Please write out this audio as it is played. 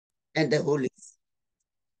and the Holy Spirit.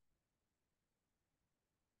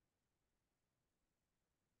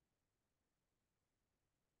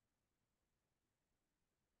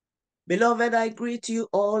 Beloved, I greet you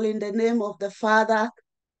all in the name of the Father,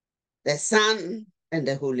 the Son, and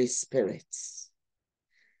the Holy Spirit.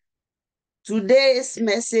 Today's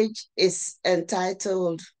message is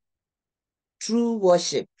entitled True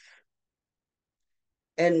Worship,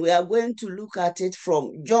 and we are going to look at it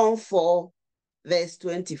from John 4, verse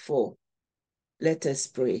 24. Let us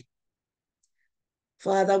pray.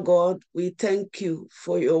 Father God, we thank you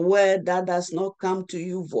for your word that does not come to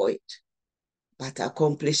you void, but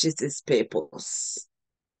accomplishes its purpose.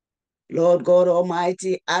 Lord God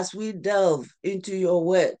Almighty, as we delve into your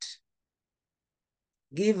word,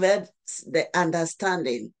 give us the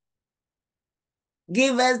understanding,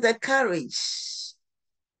 give us the courage,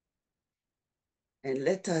 and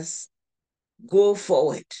let us go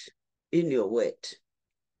forward in your word.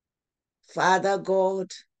 Father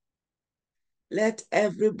God, let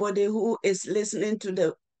everybody who is listening to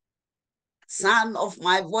the sound of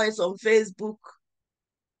my voice on Facebook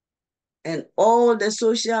and all the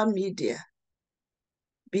social media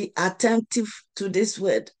be attentive to this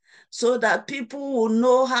word so that people will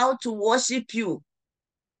know how to worship you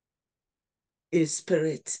in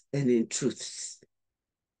spirit and in truth.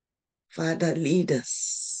 Father, lead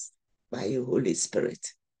us by your Holy Spirit.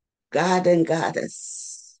 Guard and guard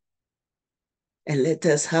us. And let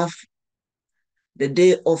us have the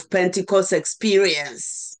day of Pentecost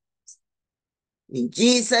experience. In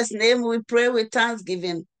Jesus' name we pray with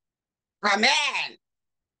thanksgiving. Amen.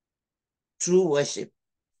 True worship.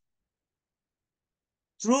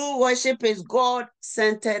 True worship is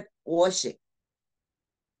God-centered worship.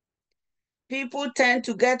 People tend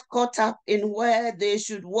to get caught up in where they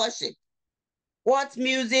should worship, what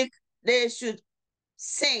music they should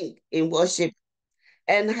sing in worship,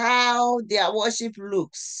 and how their worship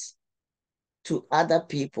looks to other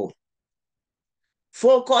people.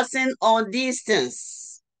 Focusing on these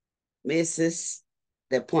things misses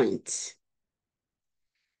the point.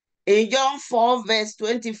 In John 4, verse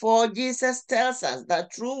 24, Jesus tells us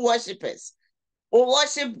that true worshippers will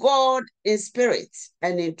worship God in spirit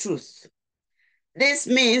and in truth. This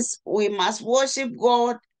means we must worship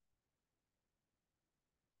God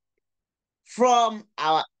from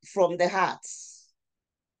the heart,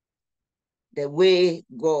 the way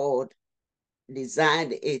God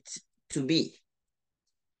designed it to be.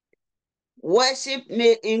 Worship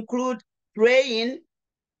may include praying,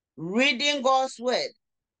 reading God's word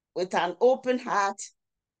with an open heart,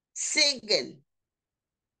 singing,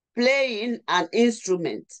 playing an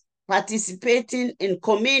instrument, participating in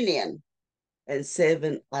communion, and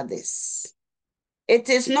serving others. It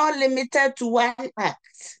is not limited to one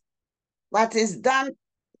act, but is done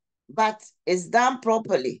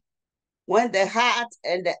properly when the heart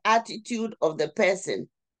and the attitude of the person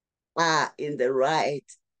are in the right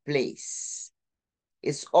place.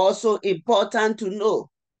 It's also important to know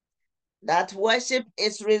that worship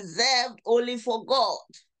is reserved only for God.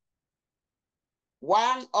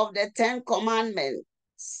 One of the 10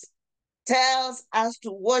 Commandments tells us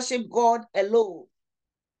to worship God alone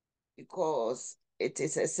because it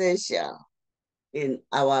is essential in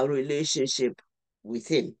our relationship with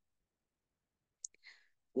Him.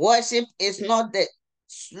 Worship is not the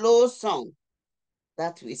slow song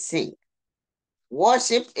that we sing.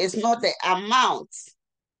 Worship is not the amount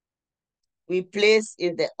we place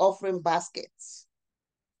in the offering baskets.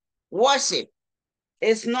 Worship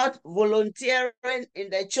is not volunteering in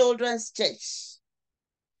the children's church.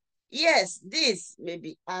 Yes, this may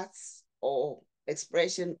be acts or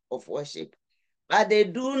expression of worship, but they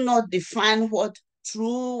do not define what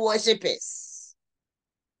true worship is.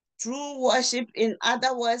 True worship, in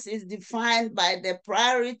other words, is defined by the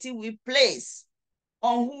priority we place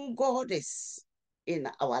on who God is in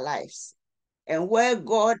our lives and where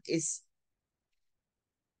God is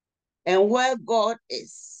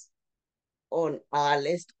on our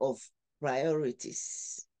list of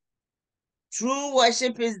priorities. True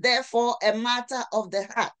worship is therefore a matter of the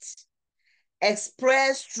heart,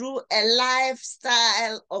 expressed through a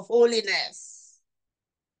lifestyle of holiness.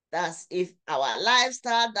 Thus, if our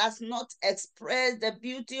lifestyle does not express the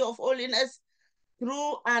beauty of holiness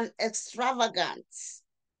through an extravagant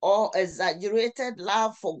or exaggerated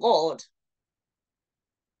love for God,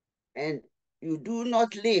 and you do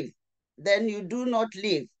not live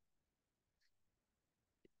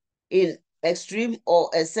in extreme or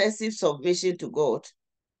excessive submission to God,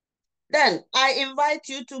 then I invite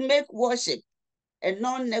you to make worship a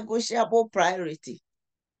non-negotiable priority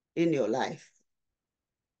in your life.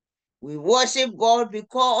 We worship God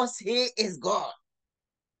because He is God.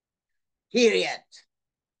 period.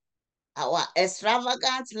 Our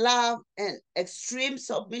extravagant love and extreme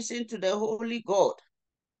submission to the Holy God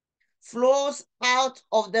flows out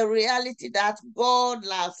of the reality that God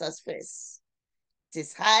loves us first. It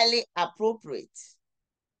is highly appropriate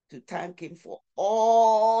to thank him for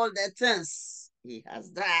all the things he has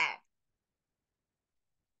done.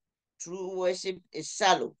 True worship is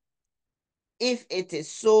shallow if it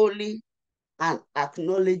is solely an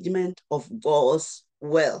acknowledgement of God's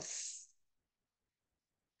wealth.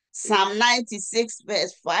 Psalm 96,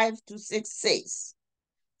 verse 5 to 6 says,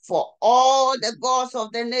 "For all the gods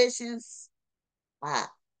of the nations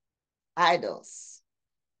are idols,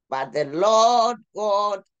 but the Lord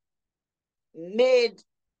God made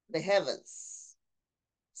the heavens.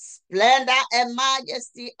 Splendor and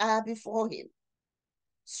majesty are before him.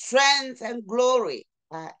 Strength and glory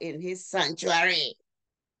are in his sanctuary."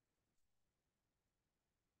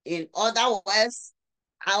 In other words,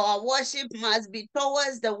 our worship must be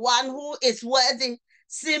towards the one who is worthy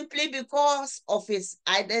simply because of his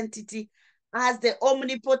identity as the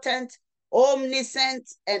omnipotent,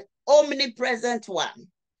 omniscient, and omnipresent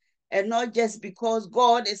one, and not just because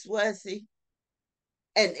God is worthy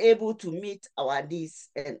and able to meet our needs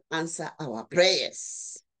and answer our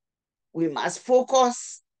prayers. We must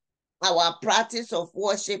focus our practice of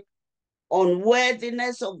worship on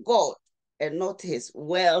worthiness of God and not his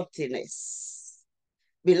wealthiness.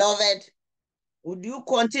 Beloved, would you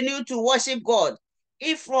continue to worship God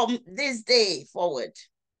if from this day forward,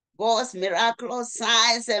 God's miraculous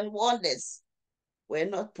signs and wonders were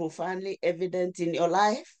not profoundly evident in your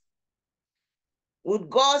life?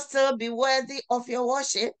 Would God still be worthy of your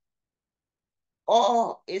worship?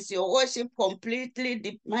 Or is your worship completely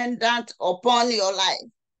dependent upon your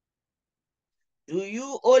life? Do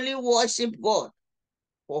you only worship God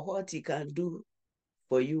for what he can do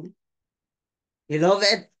for you?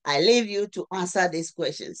 Beloved, I leave you to answer these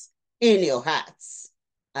questions in your hearts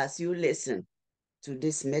as you listen to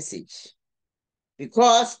this message.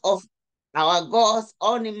 Because of our God's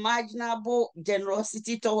unimaginable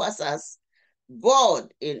generosity towards us,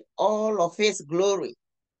 God, in all of his glory,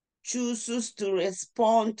 chooses to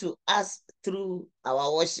respond to us through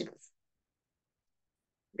our worship.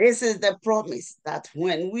 This is the promise that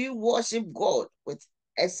when we worship God with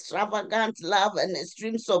extravagant love and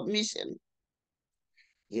extreme submission,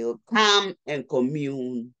 he'll come and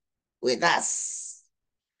commune with us.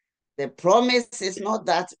 The promise is not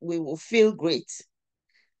that we will feel great,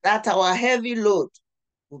 that our heavy load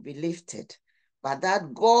will be lifted, but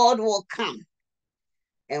that God will come.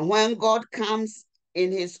 And when God comes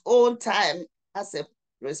in his own time as a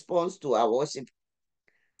response to our worship,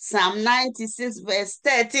 Psalm 96, verse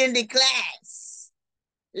 13 declares,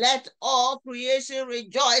 "Let all creation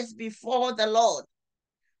rejoice before the Lord,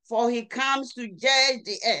 for he comes to judge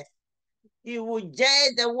the earth. He will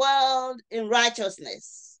judge the world in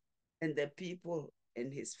righteousness and the people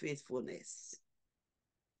in his faithfulness."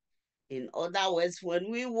 In other words, when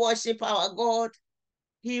we worship our God,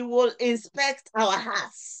 he will inspect our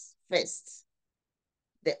hearts first.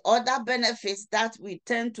 The other benefits that we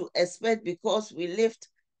tend to expect because we lift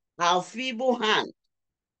our feeble hand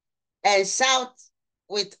and shout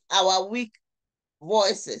with our weak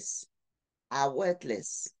voices are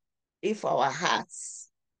worthless if our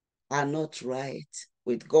hearts are not right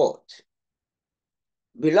with God.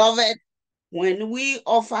 Beloved, when we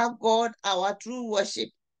offer God our true worship,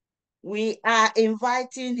 we are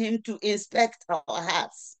inviting him to inspect our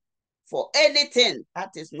hearts for anything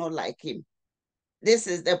that is not like him. This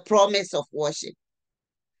is the promise of worship.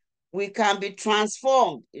 We can be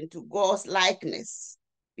transformed into God's likeness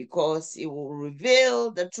because he will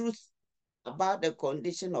reveal the truth about the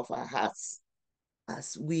condition of our hearts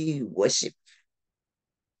as we worship.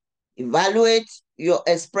 Evaluate your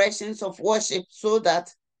expressions of worship so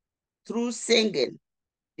that through singing,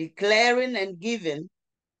 declaring, and giving,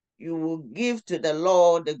 you will give to the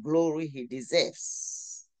Lord the glory he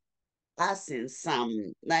deserves, as in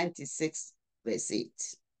Psalm 96, verse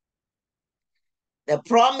 8. The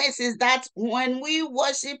promise is that when we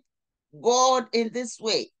worship God in this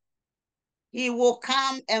way, he will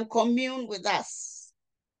come and commune with us.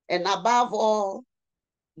 And above all,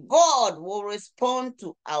 God will respond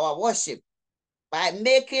to our worship by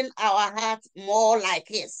making our heart more like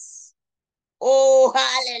his. Oh,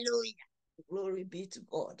 hallelujah. Glory be to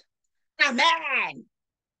God. Amen.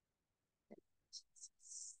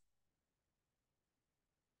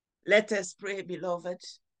 Let us pray, beloved.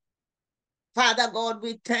 Father God,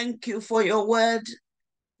 we thank you for your word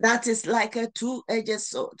that is like a two-edged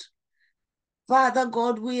sword. Father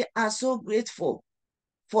God, we are so grateful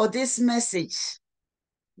for this message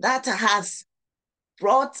that has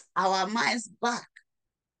brought our minds back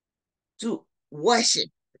to worship.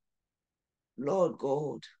 Lord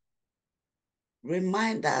God,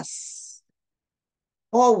 remind us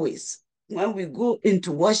always when we go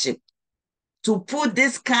into worship to put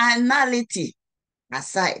this carnality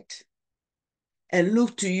aside and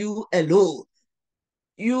look to you alone.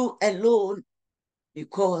 You alone,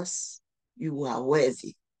 because you are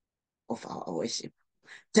worthy of our worship.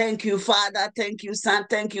 Thank you, Father. Thank you, Son.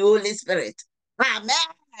 Thank you, Holy Spirit.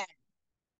 Amen.